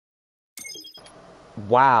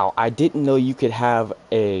Wow, I didn't know you could have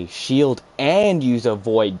a shield and use a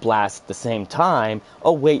void blast at the same time.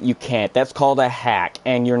 Oh wait, you can't. That's called a hack,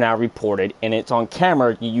 and you're now reported, and it's on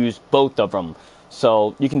camera. You use both of them.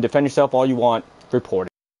 So you can defend yourself all you want, reported.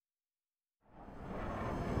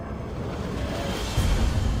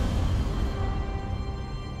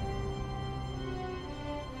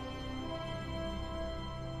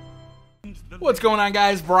 What's going on,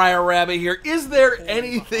 guys? Briar Rabbit here. Is there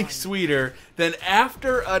anything sweeter than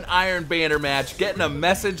after an Iron Banner match getting a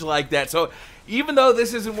message like that? So even though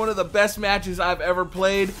this isn't one of the best matches I've ever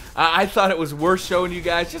played, I thought it was worth showing you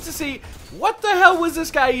guys just to see what the hell was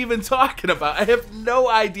this guy even talking about. I have no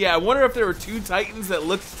idea. I wonder if there were two Titans that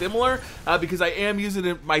looked similar because I am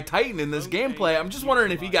using my Titan in this gameplay. I'm just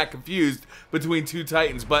wondering if he got confused between two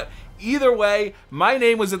Titans. But either way, my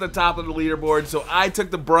name was at the top of the leaderboard, so I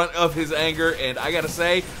took the brunt of his anger, and I gotta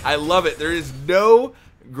say, I love it. There is no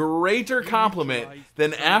greater compliment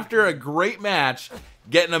than after a great match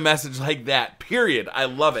getting a message like that, period. I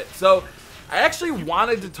love it. So I actually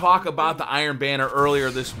wanted to talk about the Iron Banner earlier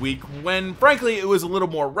this week when, frankly, it was a little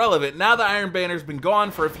more relevant. Now the Iron Banner's been gone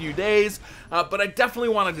for a few days, but I definitely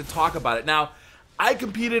wanted to talk about it. Now, I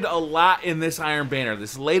competed a lot in this Iron Banner,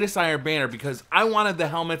 this latest Iron Banner, because I wanted the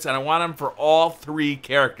helmets and I want them for all three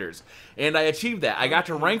characters. And I achieved that. I got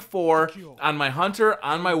to rank 4 on my Hunter,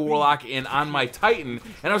 on my Warlock, and on my Titan.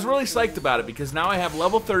 And I was really psyched about it because now I have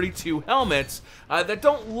level 32 helmets that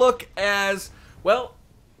don't look as, well,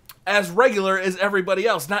 as regular as everybody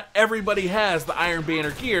else. Not everybody has the Iron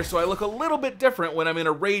Banner gear, so I look a little bit different when I'm in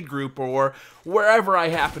a raid group or wherever I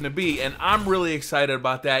happen to be, and I'm really excited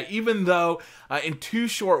about that, even though in 2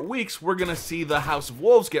 short weeks we're going to see the House of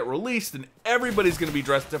Wolves get released and everybody's going to be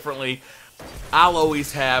dressed differently. I'll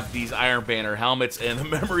always have these Iron Banner helmets and the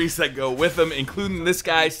memories that go with them, including this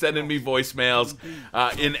guy sending me voicemails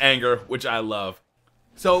in anger, which I love.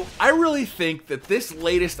 So I really think that this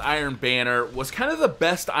latest Iron Banner was kind of the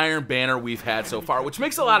best Iron Banner we've had so far, which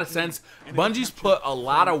makes a lot of sense. Bungie's put a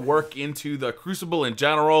lot of work into the Crucible in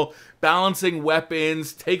general, balancing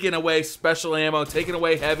weapons, taking away special ammo, taking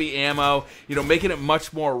away heavy ammo, you know, making it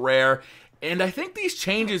much more rare. And I think these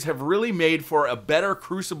changes have really made for a better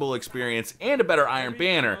Crucible experience and a better Iron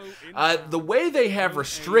Banner. The way they have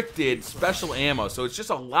restricted special ammo, so it's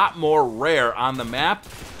just a lot more rare on the map,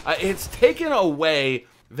 it's taken away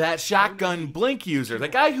that shotgun blink user, the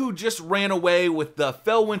guy who just ran away with the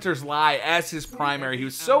Fellwinter's Lie as his primary. He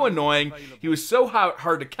was so annoying, he was so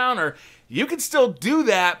hard to counter. You can still do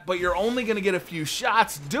that, but you're only going to get a few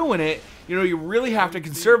shots doing it. You know, you really have to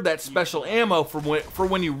conserve that special ammo for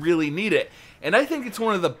when you really need it. And I think it's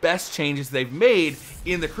one of the best changes they've made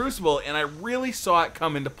in the Crucible, and I really saw it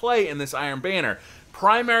come into play in this Iron Banner.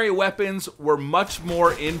 Primary weapons were much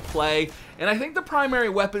more in play, and I think the primary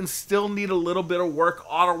weapons still need a little bit of work.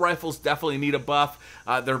 Auto rifles definitely need a buff.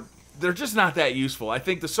 They're just not that useful. I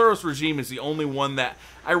think the Soros regime is the only one that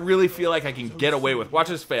I really feel like I can get away with. Watch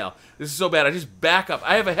this fail. This is so bad. I just back up.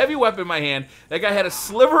 I have a heavy weapon in my hand. That guy had a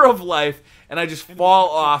sliver of life, and I just fall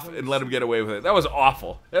off and let him get away with it. That was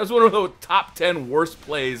awful. That was one of the top 10 worst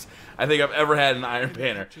plays I think I've ever had in Iron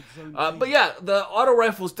Banner. But yeah, the auto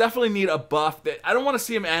rifles definitely need a buff. I don't want to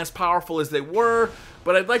see them as powerful as they were,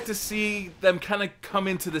 but I'd like to see them kind of come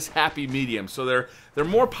into this happy medium. So they're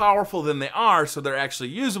more powerful than they are, so they're actually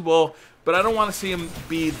usable, but I don't want to see them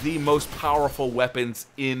be the most powerful weapons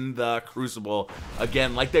in the Crucible,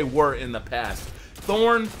 again, like they were in the past.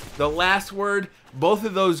 Thorn, the last word, both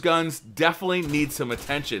of those guns definitely need some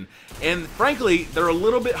attention. And frankly, they're a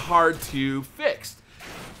little bit hard to fix.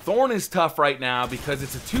 Thorn is tough right now because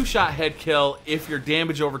it's a 2-shot head kill if your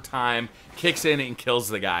damage over time kicks in and kills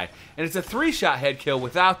the guy. And it's a 3-shot head kill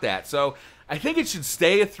without that. So I think it should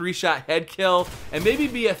stay a 3-shot head kill and maybe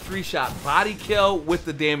be a 3-shot body kill with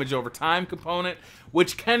the damage over time component,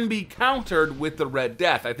 which can be countered with the Red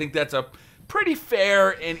Death. I think that's a pretty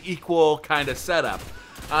fair and equal kind of setup.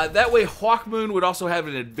 That way Hawkmoon would also have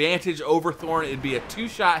an advantage over Thorn. It'd be a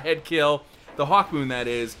 2-shot head kill, the Hawkmoon that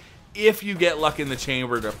is, if you get luck in the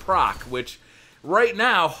chamber to proc, which right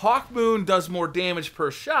now Hawkmoon does more damage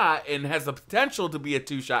per shot and has the potential to be a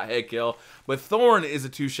 2-shot head kill, but Thorn is a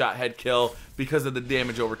 2-shot head kill because of the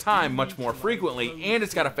damage over time much more frequently, and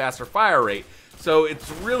it's got a faster fire rate. So it's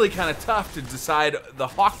really kind of tough to decide the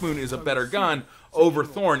Hawkmoon is a better gun over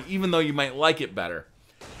Thorn, even though you might like it better.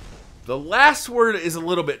 The last word is a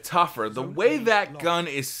little bit tougher. The way that gun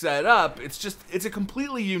is set up, it's a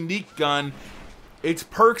completely unique gun. Its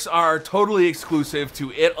perks are totally exclusive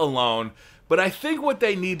to it alone, But I think what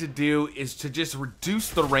they need to do is to just reduce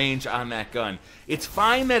the range on that gun. It's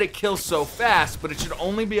fine that it kills so fast, but it should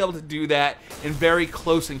only be able to do that in very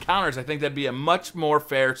close encounters. I think that'd be a much more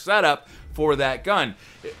fair setup for that gun.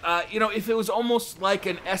 You know, if it was almost like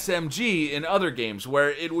an SMG in other games where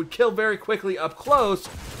it would kill very quickly up close,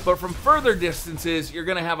 but from further distances, you're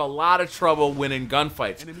going to have a lot of trouble winning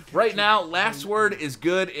gunfights. Right now, Last Word is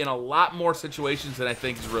good in a lot more situations than I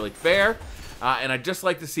think is really fair, and I'd just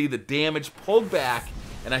like to see the damage pulled back,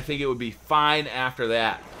 and I think it would be fine after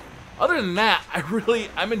that. Other than that,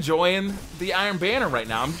 I'm enjoying the Iron Banner right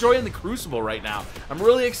now. I'm enjoying the Crucible right now. I'm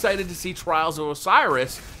really excited to see Trials of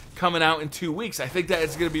Osiris coming out in 2 weeks. I think that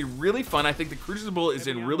it's going to be really fun. I think the Crucible is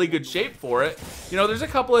in really good shape for it. You know, there's a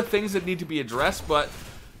couple of things that need to be addressed, but,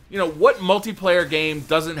 you know, what multiplayer game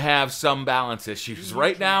doesn't have some balance issues?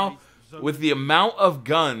 Right now, with the amount of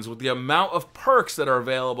guns, with the amount of perks that are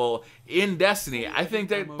available in Destiny, I think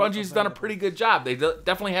that Bungie's done a pretty good job. They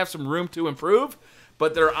definitely have some room to improve,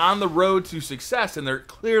 but they're on the road to success, and they're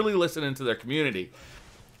clearly listening to their community.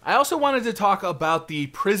 I also wanted to talk about the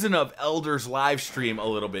Prison of Elders live stream a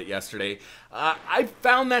little bit yesterday. I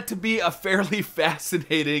found that to be a fairly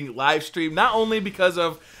fascinating live stream, not only because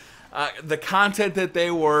of the content that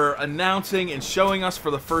they were announcing and showing us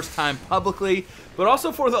for the first time publicly, but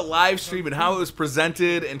also for the live stream and how it was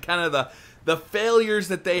presented and kind of the failures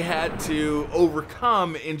that they had to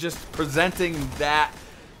overcome in just presenting that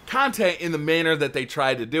content in the manner that they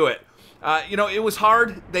tried to do it. You know, it was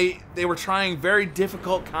hard. They were trying very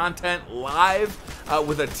difficult content live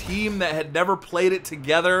with a team that had never played it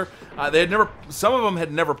together. Some of them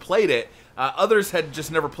had never played it. Others had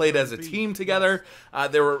just never played as a team together.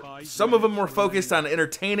 Some of them were focused on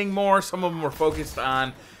entertaining more. Some of them were focused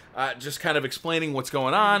on just kind of explaining what's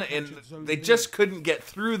going on, and they just couldn't get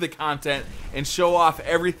through the content and show off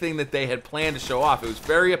everything that they had planned to show off. It was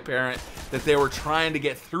very apparent that they were trying to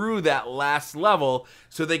get through that last level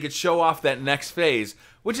so they could show off that next phase,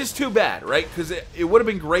 which is too bad, right? Because it would have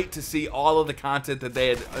been great to see all of the content that they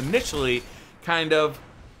had initially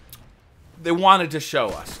they wanted to show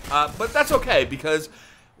us. But that's okay, because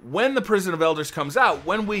when the Prison of Elders comes out,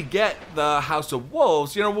 when we get the House of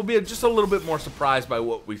Wolves, you know, we'll be just a little bit more surprised by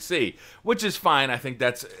what we see, which is fine. I think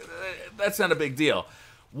that's not a big deal.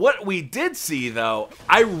 What we did see, though,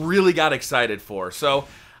 I really got excited for. So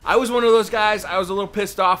I was one of those guys. I was a little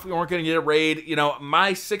pissed off we weren't going to get a raid. You know,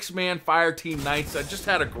 my 6-man fire team nights, I just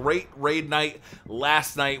had a great raid night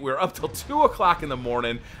last night. We were up till 2 o'clock in the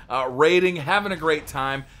morning raiding, having a great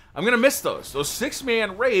time. I'm going to miss those. Those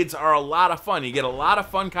 6-man raids are a lot of fun. You get a lot of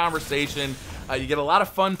fun conversation. You get a lot of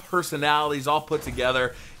fun personalities all put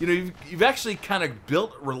together. You know, you've actually kind of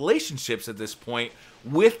built relationships at this point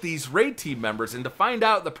with these raid team members. And to find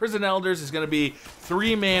out the Prison Elders is going to be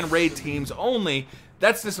 3-man raid teams only,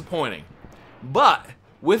 that's disappointing. But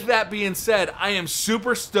with that being said, I am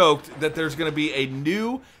super stoked that there's going to be a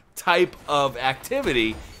new type of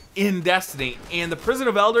activity in Destiny. And the Prison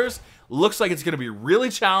of Elders looks like it's going to be really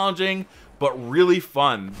challenging, but really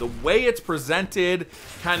fun. The way it's presented,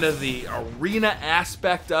 kind of the arena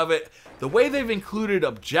aspect of it, the way they've included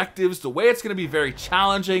objectives, the way it's going to be very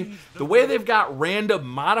challenging, the way they've got random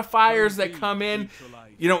modifiers that come in.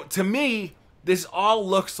 You know, to me, this all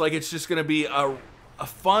looks like it's just going to be a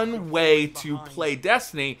fun way to play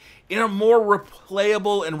Destiny in a more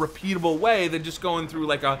replayable and repeatable way than just going through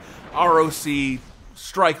like a ROC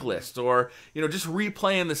strike list, or, you know, just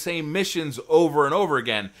replaying the same missions over and over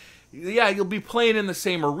again. Yeah, you'll be playing in the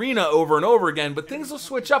same arena over and over again, but things will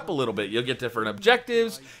switch up a little bit. You'll get different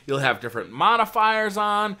objectives, you'll have different modifiers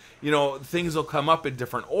on, you know, things will come up in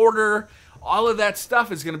different order. All of that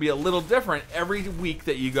stuff is going to be a little different every week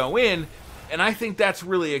that you go in, and I think that's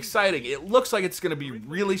really exciting. It looks like it's going to be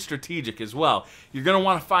really strategic as well. You're going to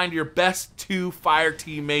want to find your best 2 fire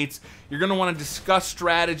teammates. You're going to want to discuss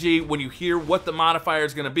strategy when you hear what the modifier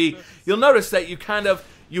is going to be. You'll notice that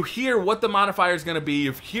you hear what the modifier is going to be,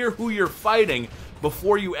 you hear who you're fighting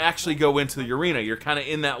before you actually go into the arena. You're kind of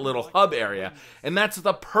in that little hub area. And that's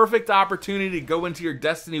the perfect opportunity to go into your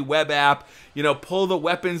Destiny web app, you know, pull the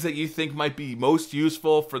weapons that you think might be most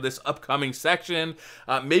useful for this upcoming section.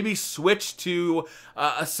 Maybe switch to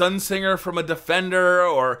a Sunsinger from a Defender,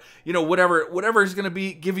 or, you know, whatever is going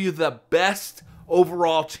to give you the best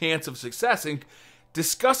overall chance of success. And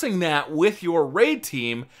discussing that with your raid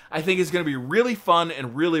team, I think is going to be really fun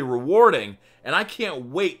and really rewarding, and I can't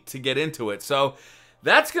wait to get into it. So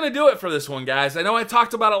that's going to do it for this one, guys. I know I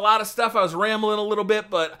talked about a lot of stuff. I was rambling a little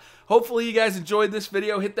bit, but hopefully you guys enjoyed this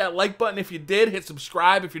video. Hit that like button if you did. Hit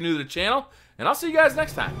subscribe if you're new to the channel, and I'll see you guys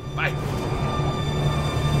next time. Bye.